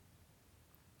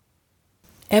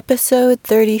Episode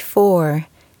 34,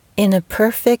 In a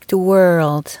Perfect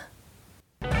World.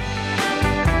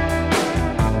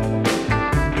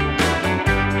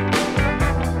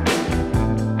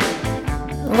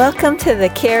 Welcome to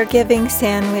the Caregiving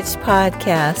Sandwich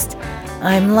Podcast.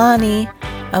 I'm Lonnie,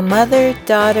 a mother,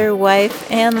 daughter,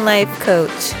 wife, and life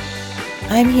coach.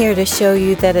 I'm here to show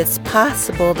you that it's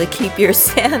possible to keep your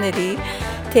sanity,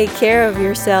 take care of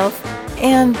yourself,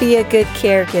 and be a good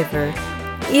caregiver,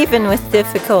 even with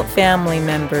difficult family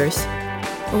members.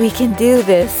 We can do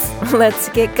this. Let's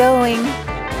get going.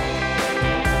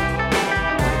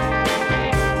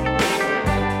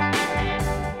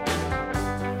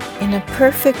 In a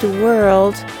perfect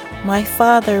world, my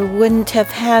father wouldn't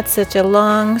have had such a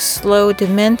long, slow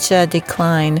dementia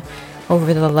decline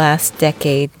over the last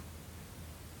decade.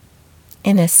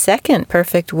 In a second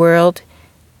perfect world,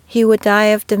 he would die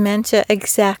of dementia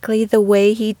exactly the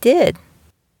way he did.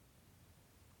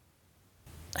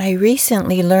 I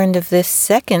recently learned of this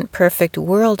second perfect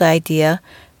world idea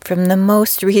from the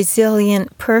most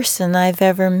resilient person I've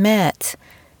ever met,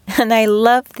 and I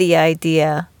love the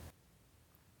idea.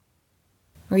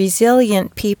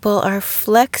 Resilient people are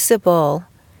flexible.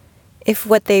 If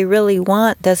what they really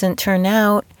want doesn't turn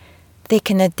out, they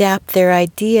can adapt their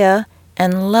idea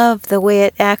and love the way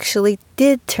it actually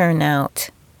did turn out.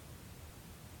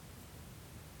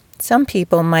 Some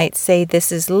people might say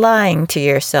this is lying to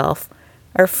yourself,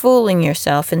 or fooling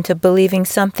yourself into believing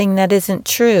something that isn't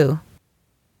true.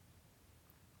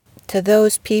 To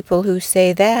those people who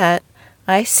say that,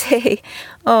 I say,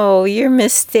 oh, you're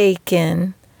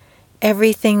mistaken.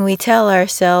 Everything we tell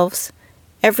ourselves,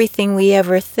 everything we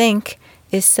ever think,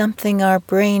 is something our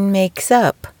brain makes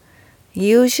up,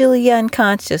 usually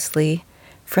unconsciously,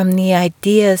 from the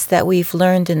ideas that we've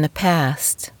learned in the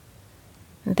past.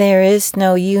 There is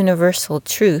no universal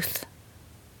truth.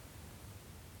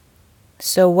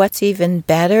 So what's even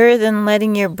better than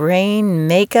letting your brain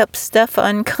make up stuff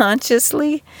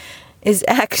unconsciously is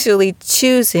actually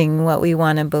choosing what we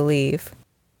want to believe.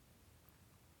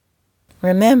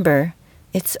 Remember,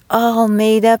 it's all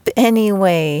made up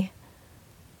anyway.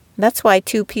 That's why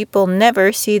two people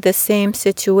never see the same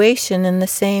situation in the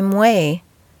same way.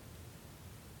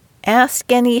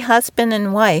 Ask any husband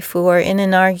and wife who are in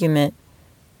an argument,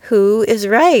 who is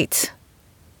right?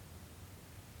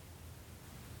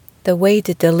 The way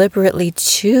to deliberately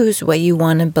choose what you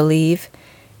want to believe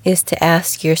is to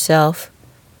ask yourself,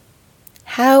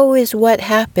 how is what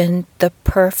happened the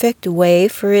perfect way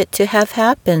for it to have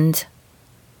happened?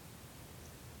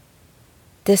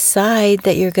 Decide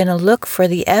that you're going to look for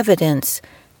the evidence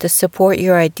to support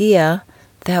your idea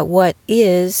that what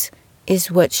is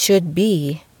what should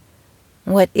be.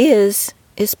 What is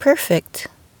perfect.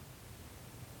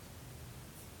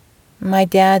 My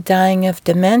dad dying of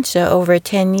dementia over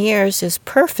 10 years is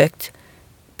perfect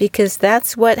because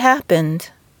that's what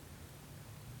happened.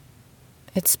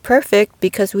 It's perfect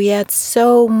because we had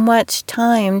so much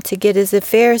time to get his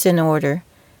affairs in order.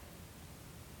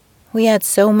 We had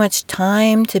so much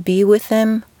time to be with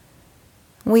him.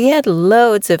 We had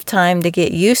loads of time to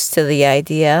get used to the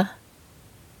idea.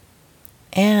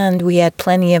 And we had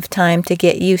plenty of time to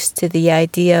get used to the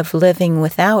idea of living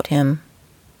without him.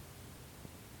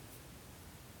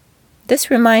 This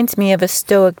reminds me of a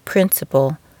Stoic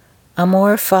principle,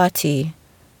 amor fati,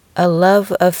 a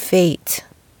love of fate.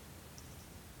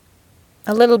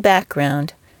 A little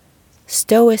background.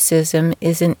 Stoicism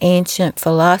is an ancient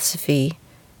philosophy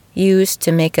used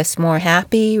to make us more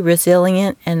happy,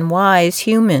 resilient, and wise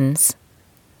humans.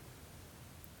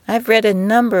 I've read a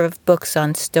number of books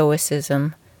on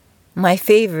Stoicism, my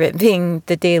favorite being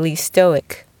The Daily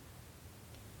Stoic.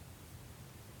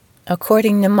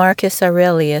 According to Marcus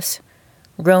Aurelius,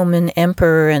 Roman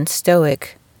emperor and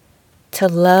Stoic, to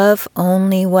love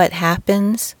only what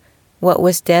happens, what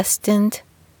was destined,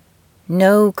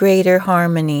 no greater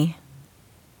harmony.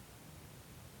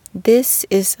 This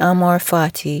is amor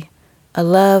fati, a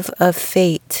love of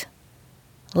fate.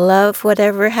 Love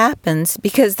whatever happens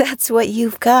because that's what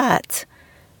you've got.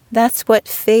 That's what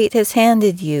fate has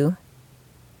handed you.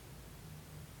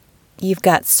 You've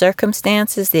got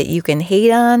circumstances that you can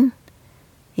hate on,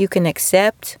 you can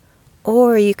accept,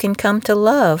 or you can come to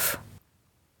love.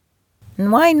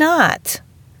 And why not?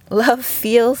 Love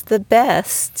feels the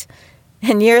best,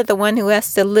 and you're the one who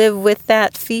has to live with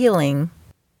that feeling.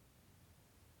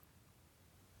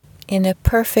 In a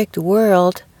perfect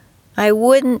world, I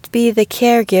wouldn't be the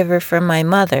caregiver for my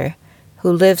mother,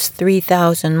 who lives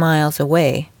 3,000 miles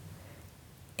away.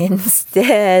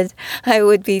 Instead, I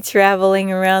would be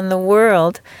traveling around the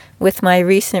world with my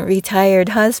recent retired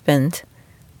husband,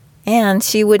 and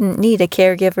she wouldn't need a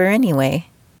caregiver anyway.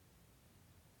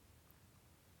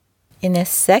 In a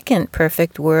second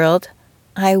perfect world,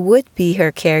 I would be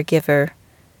her caregiver,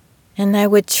 and I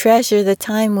would treasure the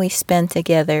time we spend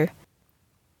together.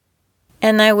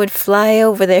 And I would fly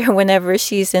over there whenever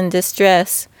she's in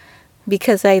distress,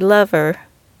 because I love her,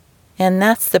 and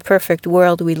that's the perfect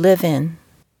world we live in.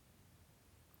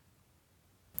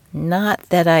 Not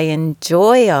that I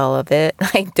enjoy all of it,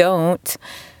 I don't.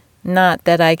 Not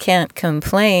that I can't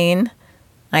complain,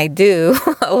 I do,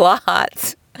 a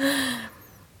lot.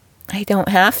 I don't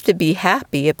have to be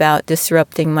happy about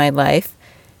disrupting my life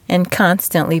and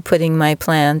constantly putting my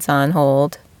plans on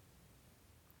hold.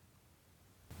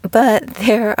 But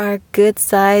there are good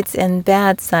sides and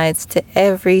bad sides to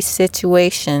every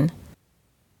situation.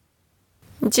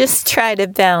 Just try to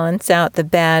balance out the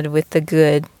bad with the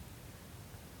good.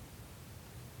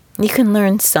 You can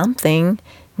learn something,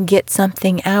 get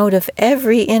something out of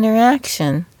every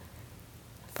interaction.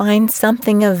 Find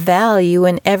something of value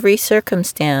in every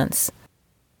circumstance.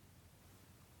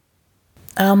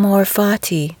 Amor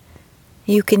fati.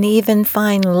 You can even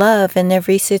find love in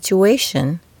every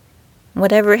situation,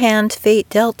 whatever hand fate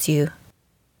dealt you.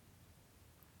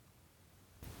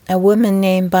 A woman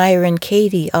named Byron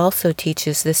Katie also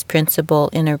teaches this principle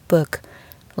in her book,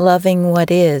 Loving What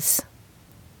Is.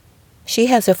 She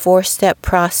has a 4-step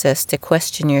process to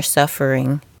question your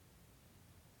suffering.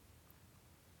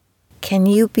 Can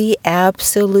you be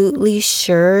absolutely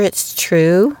sure it's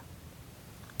true?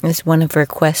 Is one of her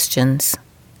questions.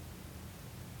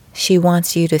 She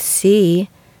wants you to see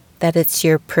that it's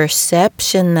your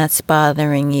perception that's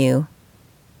bothering you.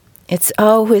 It's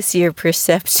always your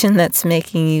perception that's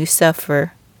making you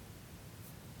suffer.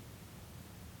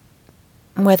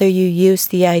 Whether you use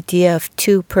the idea of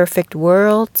 2 perfect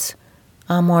worlds,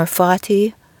 amor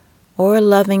fati, or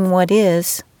loving what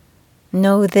is,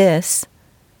 know this.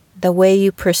 The way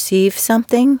you perceive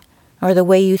something, or the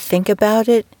way you think about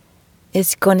it,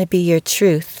 is going to be your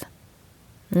truth.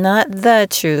 Not the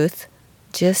truth,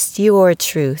 just your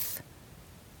truth.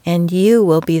 And you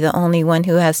will be the only one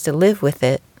who has to live with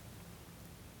it.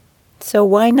 So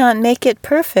why not make it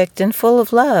perfect and full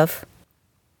of love?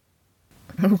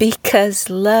 Because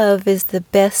love is the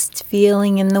best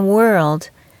feeling in the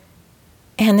world,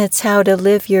 and it's how to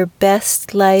live your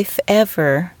best life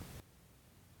ever.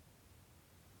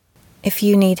 If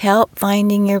you need help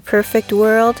finding your perfect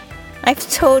world,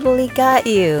 I've totally got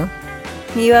you.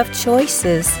 You have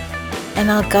choices, and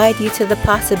I'll guide you to the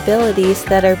possibilities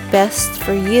that are best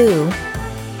for you.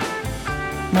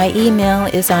 My email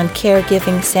is on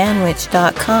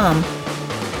caregivingsandwich.com.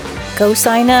 Go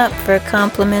sign up for a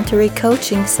complimentary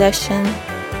coaching session.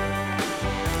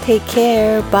 Take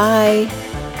care. Bye.